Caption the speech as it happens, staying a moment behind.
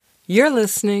You're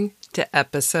listening to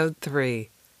Episode 3,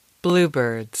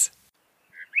 Bluebirds.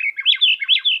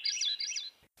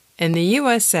 In the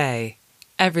USA,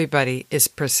 everybody is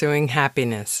pursuing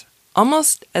happiness,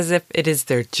 almost as if it is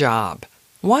their job.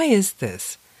 Why is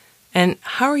this? And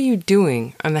how are you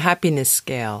doing on the happiness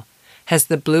scale? Has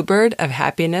the Bluebird of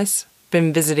happiness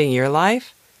been visiting your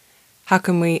life? How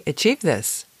can we achieve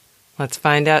this? Let's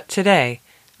find out today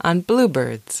on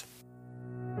Bluebirds.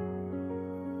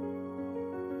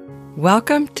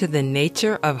 Welcome to the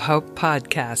Nature of Hope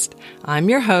podcast. I'm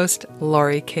your host,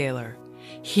 Lori Kaler.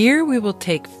 Here we will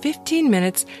take 15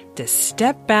 minutes to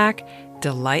step back,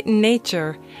 delight in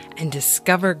nature, and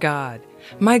discover God.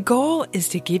 My goal is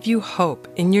to give you hope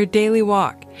in your daily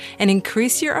walk and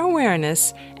increase your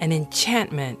awareness and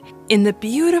enchantment in the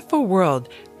beautiful world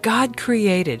God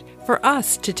created for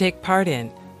us to take part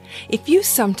in. If you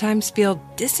sometimes feel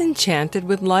disenchanted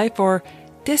with life or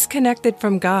disconnected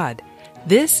from God,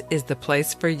 this is the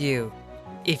place for you.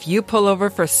 If you pull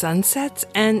over for sunsets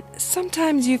and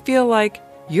sometimes you feel like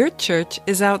your church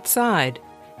is outside,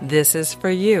 this is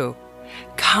for you.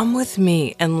 Come with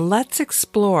me and let's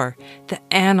explore the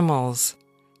animals,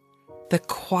 the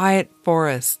quiet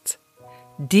forests,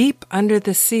 deep under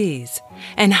the seas,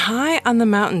 and high on the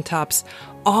mountaintops,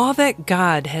 all that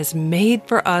God has made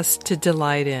for us to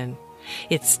delight in.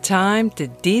 It's time to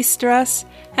de-stress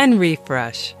and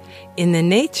refresh in the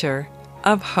nature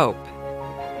of hope.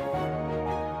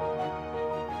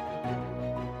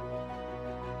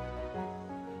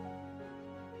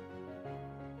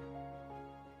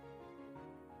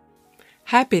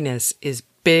 Happiness is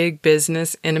big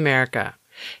business in America.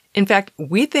 In fact,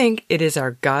 we think it is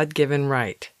our God-given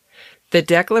right. The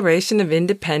Declaration of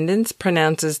Independence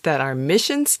pronounces that our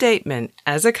mission statement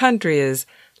as a country is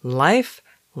life,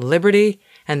 liberty,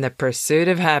 and the pursuit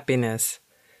of happiness.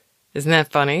 Isn't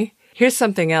that funny? Here's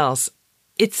something else.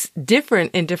 It's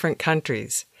different in different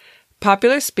countries.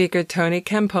 Popular speaker Tony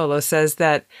Campolo says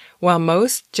that while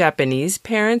most Japanese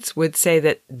parents would say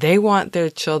that they want their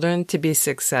children to be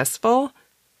successful,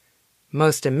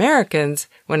 most Americans,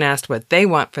 when asked what they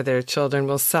want for their children,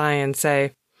 will sigh and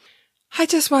say, I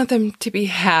just want them to be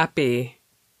happy.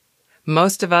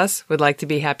 Most of us would like to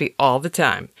be happy all the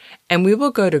time, and we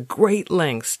will go to great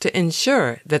lengths to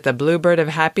ensure that the Bluebird of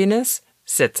happiness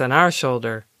sits on our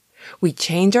shoulder. We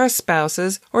change our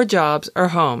spouses or jobs or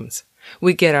homes.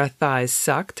 We get our thighs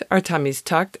sucked, our tummies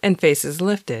tucked, and faces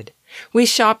lifted. We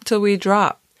shop till we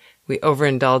drop. We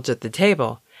overindulge at the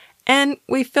table. And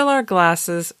we fill our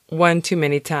glasses one too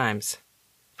many times.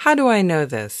 How do I know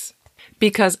this?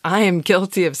 Because I am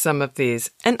guilty of some of these,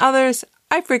 and others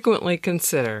I frequently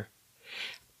consider.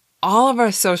 All of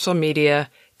our social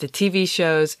media, the TV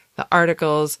shows, the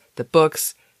articles, the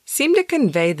books, seem to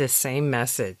convey the same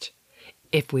message.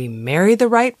 If we marry the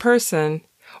right person,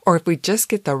 or if we just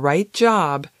get the right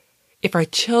job, if our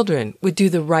children would do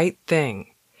the right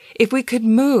thing, if we could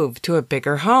move to a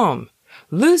bigger home,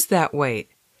 lose that weight,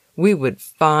 we would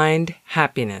find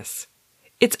happiness.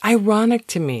 It's ironic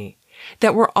to me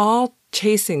that we're all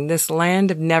chasing this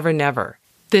land of never never,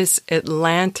 this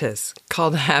Atlantis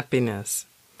called happiness.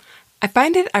 I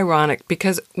find it ironic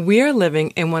because we're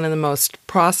living in one of the most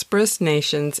prosperous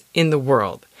nations in the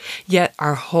world, yet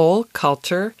our whole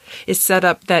culture is set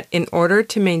up that in order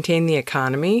to maintain the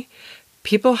economy,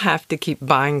 people have to keep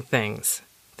buying things.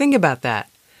 Think about that.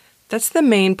 That's the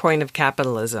main point of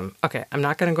capitalism. Okay, I'm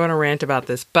not going to go on a rant about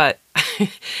this, but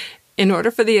in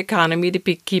order for the economy to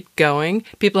keep going,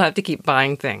 people have to keep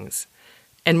buying things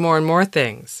and more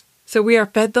things. So we are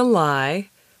fed the lie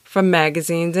from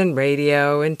magazines and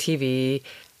radio and TV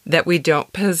that we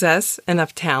don't possess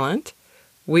enough talent,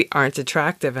 we aren't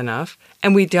attractive enough,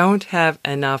 and we don't have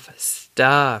enough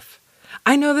stuff.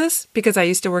 I know this because I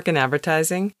used to work in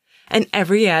advertising, and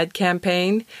every ad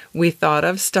campaign we thought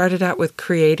of started out with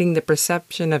creating the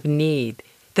perception of need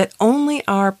that only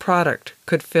our product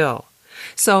could fill.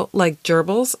 So, like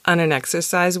gerbils on an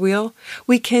exercise wheel,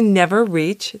 we can never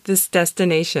reach this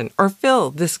destination or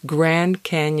fill this Grand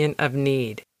Canyon of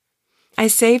need. I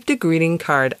saved a greeting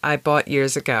card I bought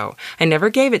years ago. I never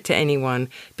gave it to anyone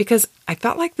because I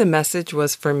felt like the message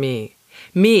was for me.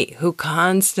 Me, who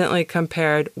constantly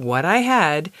compared what I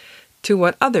had to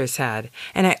what others had,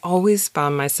 and I always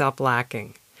found myself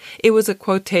lacking. It was a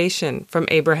quotation from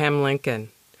Abraham Lincoln.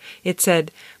 It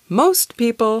said, "Most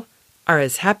people are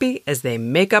as happy as they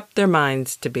make up their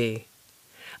minds to be."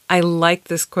 I like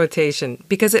this quotation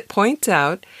because it points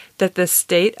out that the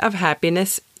state of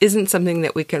happiness isn't something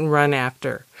that we can run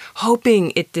after,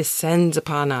 hoping it descends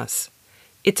upon us.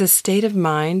 It's a state of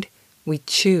mind we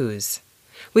choose.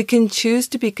 We can choose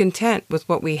to be content with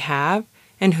what we have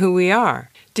and who we are,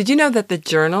 Did you know that the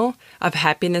Journal of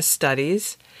Happiness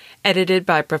Studies, edited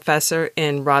by a professor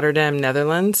in Rotterdam,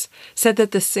 Netherlands, said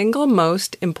that the single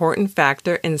most important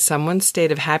factor in someone's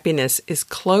state of happiness is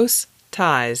close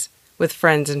ties with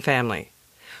friends and family.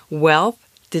 Wealth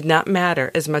did not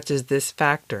matter as much as this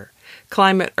factor.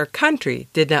 Climate or country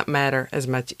did not matter as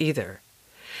much either.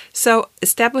 So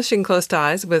establishing close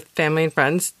ties with family and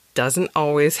friends doesn't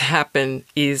always happen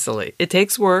easily. It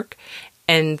takes work,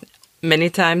 and many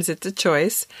times it's a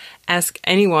choice. Ask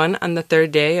anyone on the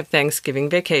third day of Thanksgiving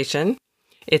vacation.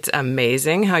 It's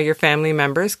amazing how your family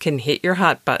members can hit your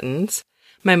hot buttons.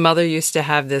 My mother used to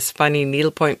have this funny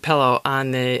needlepoint pillow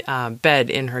on the bed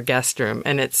in her guest room,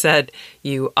 and it said,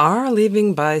 "You are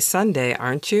leaving by Sunday,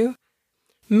 aren't you?"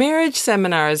 Marriage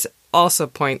seminars also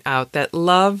point out that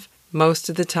love, most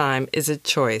of the time, is a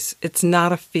choice. It's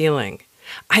not a feeling.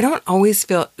 I don't always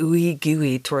feel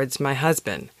ooey-gooey towards my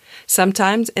husband.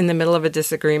 Sometimes, in the middle of a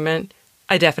disagreement,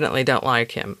 I definitely don't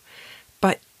like him.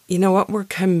 But you know what? We're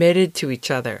committed to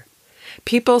each other.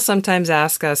 People sometimes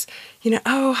ask us,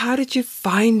 "Oh, how did you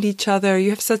find each other?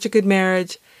 You have such a good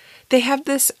marriage." They have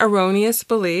this erroneous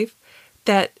belief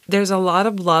that there's a lot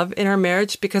of love in our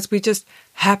marriage because we just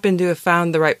happen to have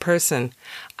found the right person.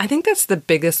 I think that's the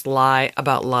biggest lie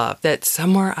about love, that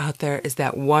somewhere out there is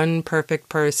that one perfect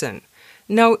person.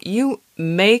 No, you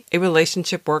make a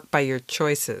relationship work by your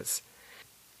choices.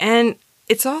 And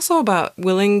it's also about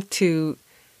willing to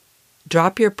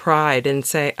drop your pride and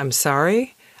say, "I'm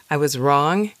sorry, I was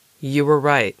wrong, you were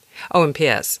right." Oh, and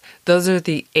P.S., those are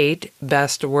the 8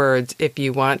 best words if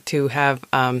you want to have,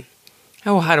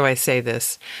 how do I say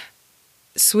this?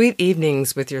 Sweet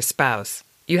evenings with your spouse.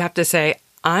 You have to say,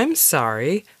 "I'm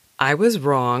sorry, I was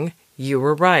wrong, you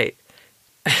were right."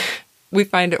 We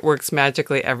find it works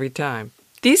magically every time.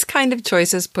 These kind of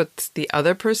choices puts the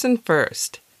other person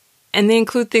first. And they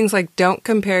include things like don't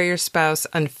compare your spouse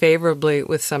unfavorably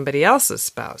with somebody else's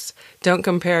spouse. Don't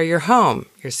compare your home,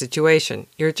 your situation,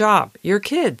 your job, your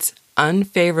kids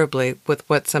unfavorably with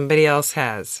what somebody else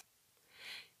has.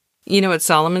 You know what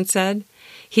Solomon said?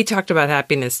 He talked about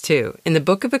happiness too. In the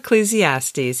book of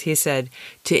Ecclesiastes, he said,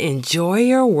 "To enjoy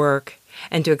your work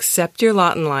and to accept your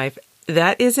lot in life,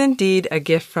 that is indeed a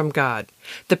gift from God.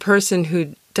 The person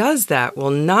who does that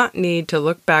will not need to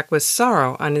look back with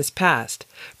sorrow on his past,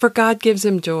 for God gives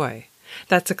him joy."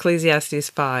 That's Ecclesiastes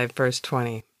 5, verse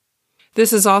 20.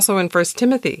 This is also in 1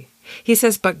 Timothy. He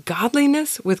says, "But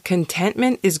godliness with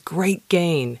contentment is great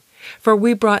gain. For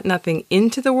we brought nothing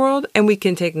into the world, and we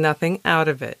can take nothing out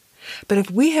of it. But if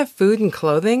we have food and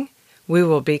clothing, we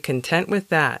will be content with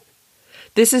that."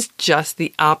 This is just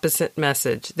the opposite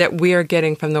message that we are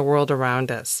getting from the world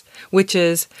around us, which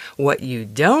is, what you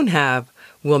don't have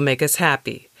will make us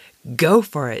happy. Go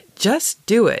for it. Just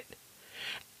do it.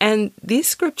 And these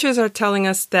scriptures are telling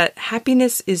us that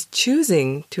happiness is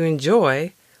choosing to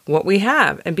enjoy what we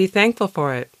have and be thankful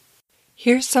for it.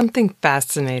 Here's something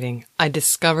fascinating I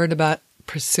discovered about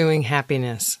pursuing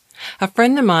happiness. A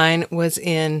friend of mine was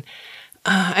in,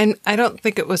 and I don't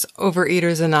think it was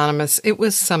Overeaters Anonymous. It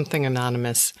was something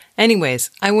anonymous.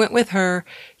 Anyways, I went with her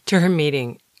to her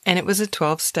meeting, and it was a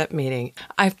 12-step meeting.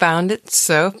 I found it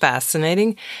so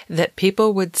fascinating that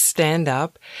people would stand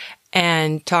up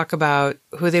and talk about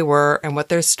who they were and what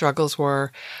their struggles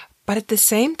were. But at the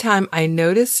same time, I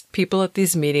noticed people at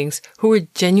these meetings who were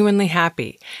genuinely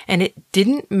happy. And it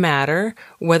didn't matter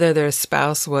whether their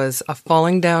spouse was a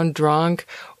falling down drunk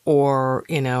or,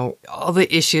 all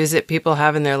the issues that people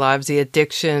have in their lives, the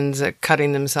addictions,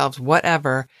 cutting themselves,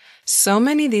 whatever. So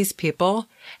many of these people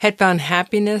had found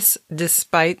happiness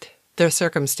despite their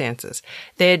circumstances.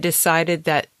 They had decided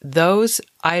that those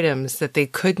items that they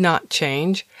could not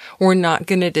change were not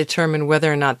going to determine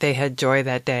whether or not they had joy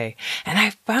that day. And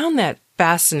I found that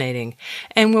fascinating.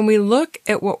 And when we look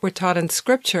at what we're taught in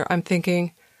Scripture, I'm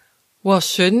thinking, well,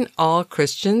 shouldn't all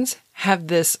Christians have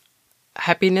this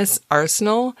happiness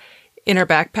arsenal in our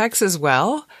backpacks as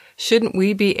well? Shouldn't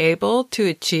we be able to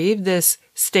achieve this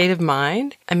state of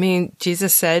mind? I mean,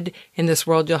 Jesus said, "In this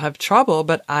world you'll have trouble,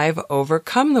 but I've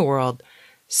overcome the world."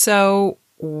 So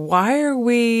why are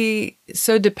we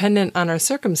so dependent on our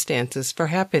circumstances for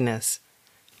happiness?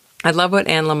 I love what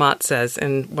Anne Lamott says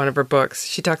in one of her books.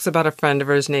 She talks about a friend of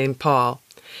hers named Paul.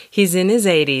 He's in his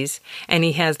 80s, and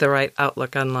he has the right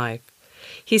outlook on life.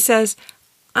 He says,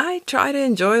 "I try to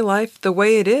enjoy life the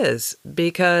way it is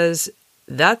because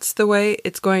that's the way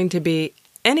it's going to be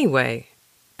anyway."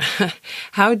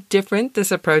 How different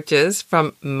this approach is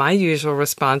from my usual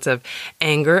response of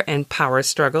anger and power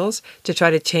struggles to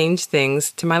try to change things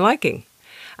to my liking.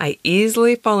 I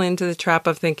easily fall into the trap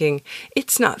of thinking,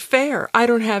 it's not fair. I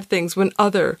don't have things when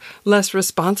other, less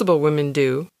responsible women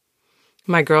do.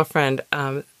 My girlfriend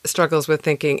struggles with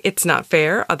thinking it's not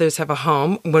fair. Others have a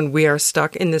home. When we are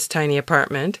stuck in this tiny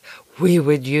apartment, we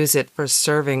would use it for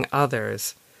serving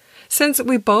others. Since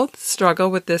we both struggle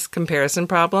with this comparison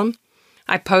problem,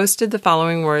 I posted the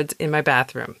following words in my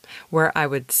bathroom, where I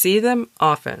would see them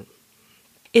often.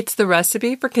 It's the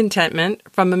recipe for contentment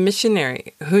from a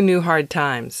missionary who knew hard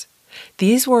times.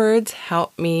 These words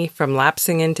help me from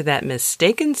lapsing into that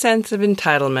mistaken sense of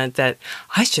entitlement that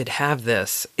I should have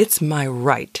this. It's my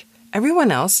right.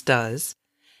 Everyone else does.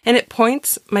 And it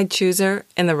points my chooser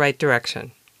in the right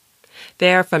direction.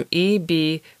 They are from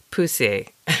E.B. Pusey,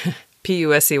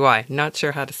 P-U-S-E-Y. Not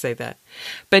sure how to say that.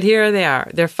 But here they are.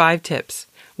 They're 5 tips.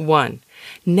 1.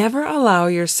 Never allow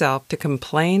yourself to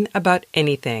complain about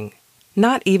anything,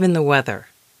 not even the weather.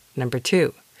 Number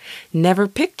 2. Never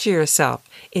picture yourself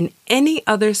in any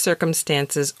other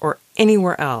circumstances or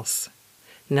anywhere else.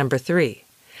 Number 3.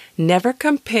 Never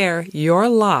compare your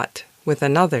lot with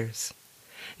another's.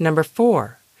 Number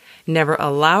 4. Never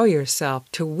allow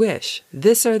yourself to wish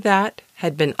this or that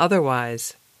had been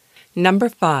otherwise. Number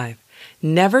 5.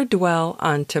 Never dwell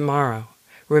on tomorrow.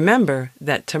 Remember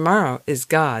that tomorrow is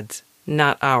God's,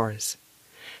 not ours.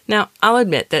 Now, I'll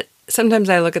admit that sometimes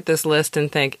I look at this list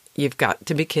and think, you've got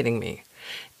to be kidding me.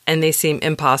 And they seem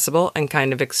impossible and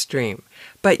kind of extreme.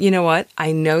 But you know what?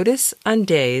 I notice on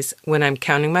days when I'm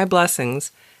counting my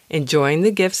blessings, enjoying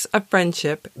the gifts of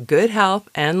friendship, good health,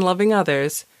 and loving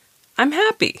others, I'm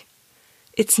happy.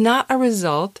 It's not a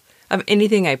result of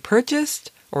anything I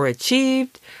purchased or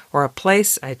achieved or a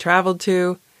place I traveled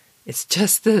to. It's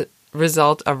just the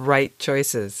result of right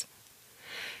choices.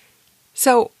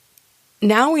 So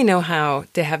now we know how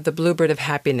to have the Bluebird of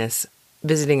happiness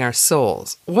visiting our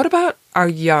souls. What about our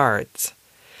yards?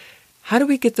 How do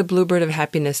we get the Bluebird of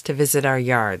happiness to visit our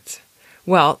yards?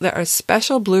 Well, there are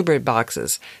special Bluebird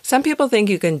boxes. Some people think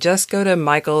you can just go to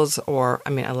Michael's I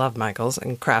love Michael's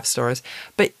and craft stores,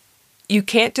 but you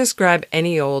can't just grab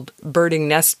any old birding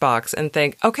nest box and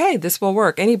think, okay, this will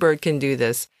work. Any bird can do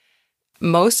this.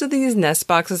 Most of these nest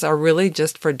boxes are really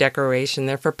just for decoration.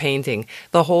 They're for painting.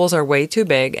 The holes are way too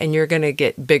big, and you're going to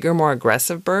get bigger, more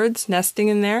aggressive birds nesting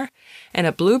in there. And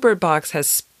a Bluebird box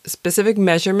has specific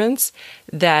measurements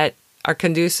that are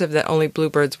conducive that only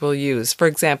bluebirds will use. For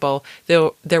example,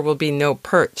 there will be no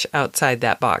perch outside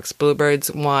that box.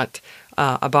 Bluebirds want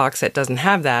a box that doesn't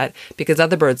have that because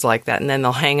other birds like that, and then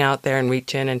they'll hang out there and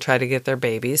reach in and try to get their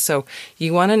babies. So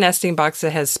you want a nesting box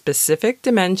that has specific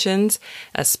dimensions,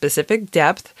 a specific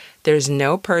depth. There's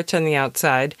no perch on the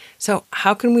outside. So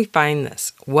how can we find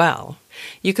this? Well,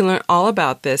 you can learn all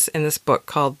about this in this book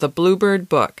called The Bluebird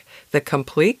Book, The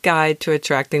Complete Guide to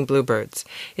Attracting Bluebirds.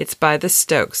 It's by the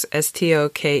Stokes,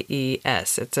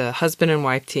 S-T-O-K-E-S. It's a husband and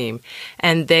wife team,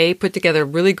 and they put together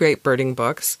really great birding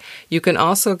books. You can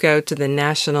also go to the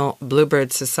National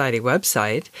Bluebird Society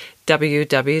website,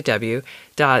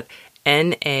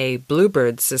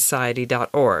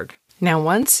 www.nabluebirdsociety.org. Now,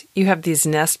 once you have these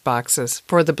nest boxes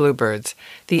for the bluebirds,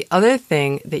 the other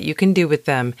thing that you can do with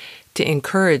them to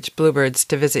encourage bluebirds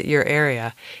to visit your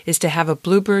area is to have a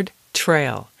bluebird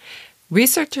trail.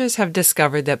 Researchers have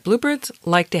discovered that bluebirds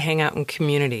like to hang out in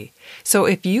community. So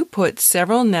if you put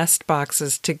several nest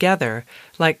boxes together,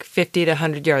 like 50 to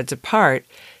 100 yards apart,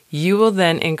 you will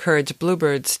then encourage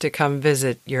bluebirds to come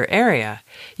visit your area.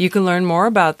 You can learn more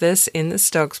about this in the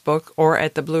Stokes book or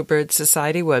at the Bluebird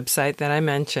Society website that I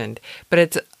mentioned. But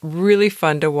it's really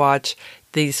fun to watch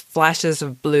these flashes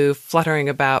of blue fluttering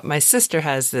about. My sister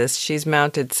has this. She's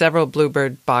mounted several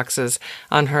bluebird boxes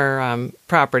on her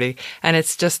property, and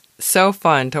it's just so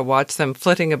fun to watch them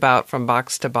flitting about from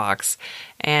box to box.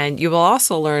 And you will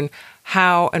also learn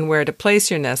how and where to place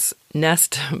your nest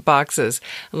boxes.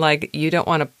 Like, you don't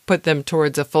want to put them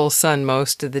towards a full sun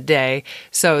most of the day,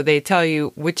 so they tell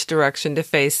you which direction to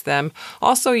face them.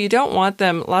 Also, you don't want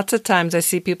them, lots of times I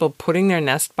see people putting their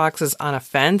nest boxes on a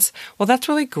fence. Well, that's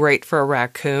really great for a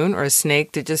raccoon or a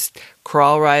snake to just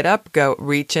crawl right up, go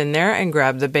reach in there and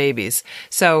grab the babies.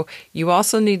 So you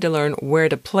also need to learn where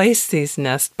to place these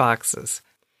nest boxes.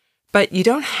 But you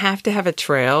don't have to have a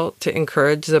trail to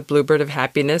encourage the Bluebird of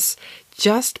happiness.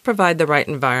 Just provide the right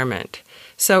environment.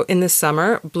 So in the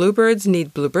summer, bluebirds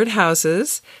need bluebird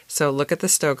houses. So look at the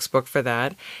Stokes book for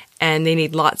that. And they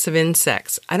need lots of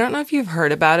insects. I don't know if you've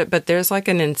heard about it, but there's like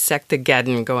an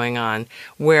insectageddon going on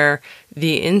where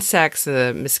the insects,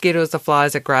 the mosquitoes, the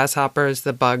flies, the grasshoppers,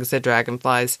 the bugs, the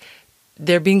dragonflies,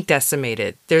 they're being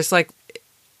decimated.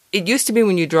 It used to be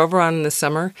when you drove around in the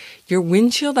summer, your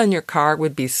windshield on your car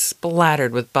would be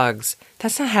splattered with bugs.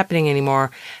 That's not happening anymore,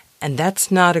 and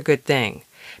that's not a good thing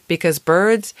because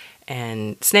birds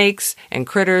and snakes and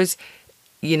critters,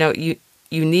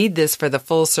 you need this for the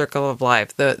full circle of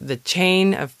life, the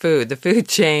chain of food, the food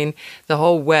chain, the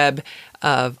whole web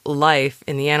of life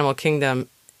in the animal kingdom.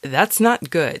 That's not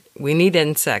good. We need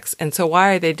insects. And so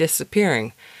why are they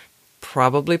disappearing?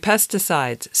 Probably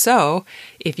pesticides. So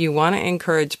if you want to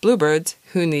encourage bluebirds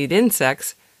who need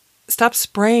insects, stop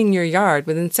spraying your yard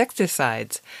with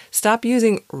insecticides. Stop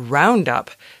using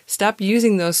Roundup. Stop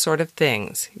using those sort of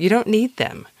things. You don't need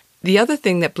them. The other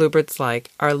thing that bluebirds like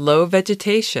are low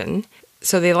vegetation,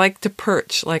 so they like to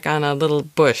perch like on a little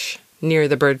bush near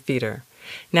the bird feeder.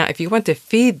 Now, if you want to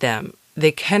feed them,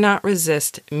 they cannot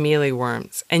resist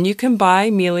mealyworms. And you can buy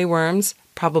mealyworms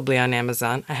probably on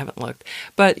Amazon. I haven't looked.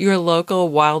 But your local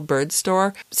wild bird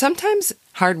store, sometimes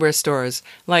hardware stores,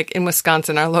 like in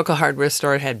Wisconsin, our local hardware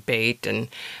store had bait and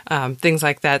things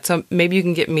like that. So maybe you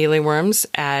can get mealyworms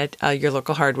at your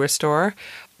local hardware store.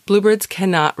 Bluebirds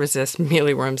cannot resist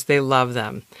mealyworms. They love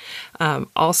them.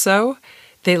 Also,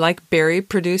 they like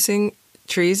berry-producing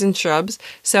trees and shrubs.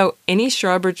 So any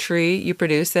shrub or tree you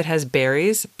produce that has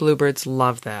berries, bluebirds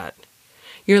love that.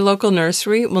 Your local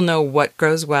nursery will know what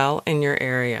grows well in your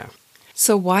area.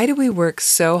 So why do we work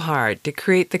so hard to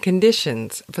create the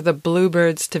conditions for the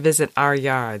bluebirds to visit our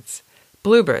yards?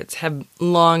 Bluebirds have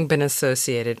long been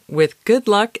associated with good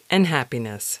luck and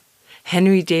happiness.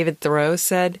 Henry David Thoreau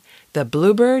said, "The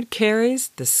bluebird carries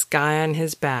the sky on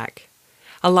his back."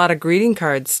 A lot of greeting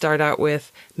cards start out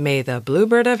with, "May the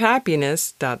bluebird of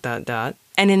happiness, ...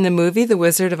 And in the movie The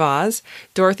Wizard of Oz,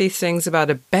 Dorothy sings about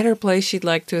a better place she'd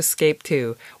like to escape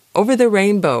to, over the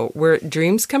rainbow where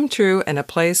dreams come true and a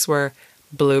place where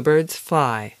bluebirds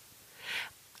fly.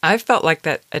 I've felt like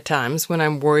that at times when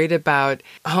I'm worried about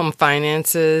home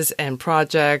finances and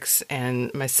projects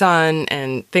and my son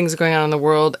and things going on in the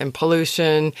world and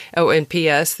pollution. Oh, and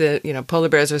P.S., polar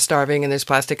bears are starving and there's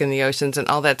plastic in the oceans and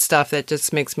all that stuff that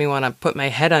just makes me want to put my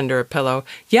head under a pillow.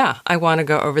 Yeah, I want to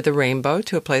go over the rainbow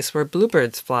to a place where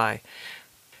bluebirds fly.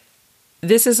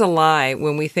 This is a lie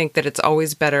when we think that it's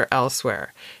always better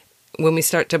elsewhere. When we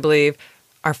start to believe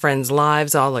our friends'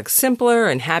 lives all look simpler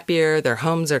and happier, their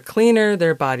homes are cleaner,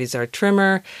 their bodies are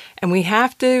trimmer, and we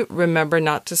have to remember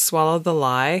not to swallow the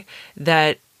lie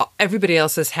that everybody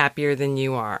else is happier than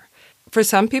you are. For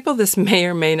some people, this may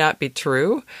or may not be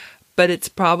true, but it's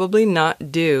probably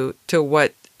not due to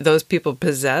what those people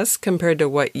possess compared to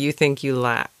what you think you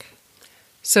lack.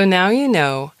 So now you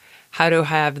know how to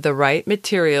have the right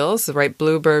materials, the right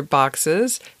bluebird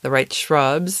boxes, the right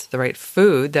shrubs, the right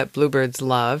food that bluebirds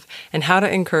love, and how to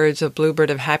encourage the bluebird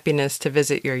of happiness to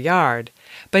visit your yard.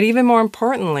 But even more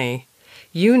importantly,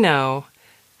 you know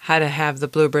how to have the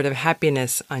bluebird of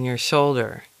happiness on your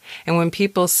shoulder. And when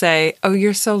people say, "Oh,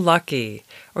 you're so lucky,"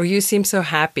 or "You seem so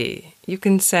happy," you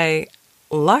can say,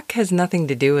 "Luck has nothing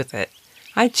to do with it.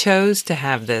 I chose to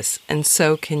have this, and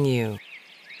so can you."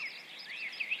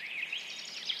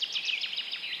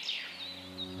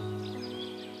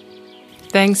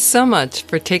 Thanks so much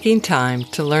for taking time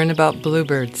to learn about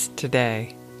bluebirds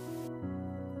today.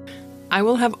 I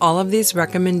will have all of these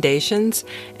recommendations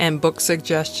and book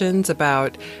suggestions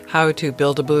about how to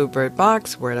build a bluebird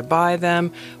box, where to buy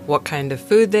them, what kind of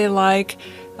food they like,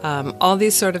 all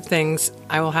these sort of things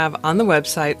I will have on the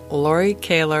website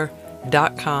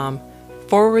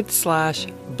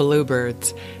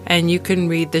LoriKaler.com/bluebirds, and you can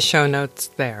read the show notes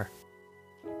there.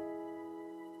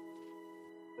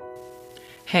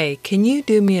 Hey, can you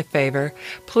do me a favor?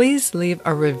 Please leave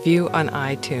a review on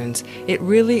iTunes. It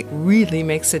really, really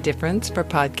makes a difference for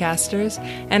podcasters.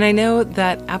 And I know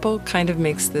that Apple kind of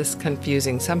makes this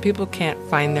confusing. Some people can't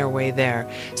find their way there.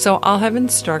 So I'll have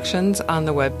instructions on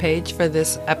the webpage for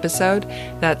this episode.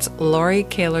 That's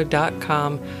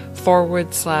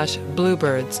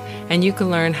LoriKaler.com/bluebirds. And you can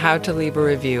learn how to leave a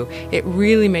review. It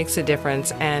really makes a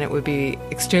difference and it would be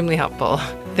extremely helpful.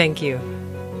 Thank you.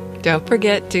 Don't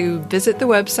forget to visit the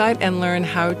website and learn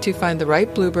how to find the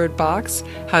right bluebird box,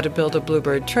 how to build a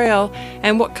bluebird trail,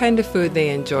 and what kind of food they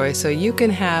enjoy so you can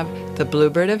have the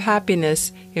bluebird of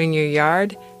happiness in your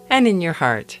yard and in your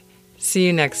heart. See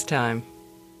you next time.